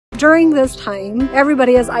During this time,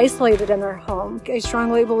 everybody is isolated in their home. I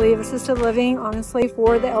strongly believe assisted living, honestly,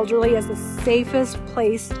 for the elderly is the safest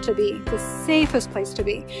place to be. The safest place to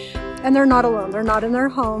be. And they're not alone. They're not in their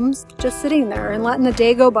homes, just sitting there and letting the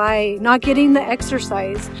day go by, not getting the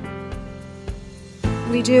exercise.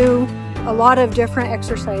 We do a lot of different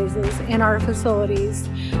exercises in our facilities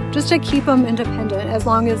just to keep them independent as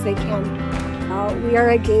long as they can. We are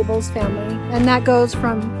a Gables family, and that goes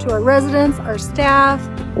to our residents, our staff,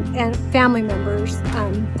 and family members.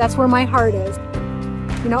 That's where my heart is.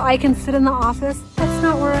 You know, I can sit in the office. That's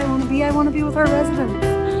not where I want to be. I want to be with our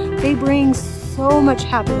residents. They bring so much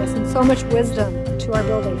happiness and so much wisdom to our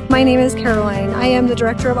building. My name is Caroline. I am the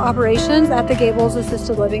Director of Operations at the Gables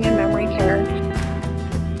Assisted Living and Memory Care.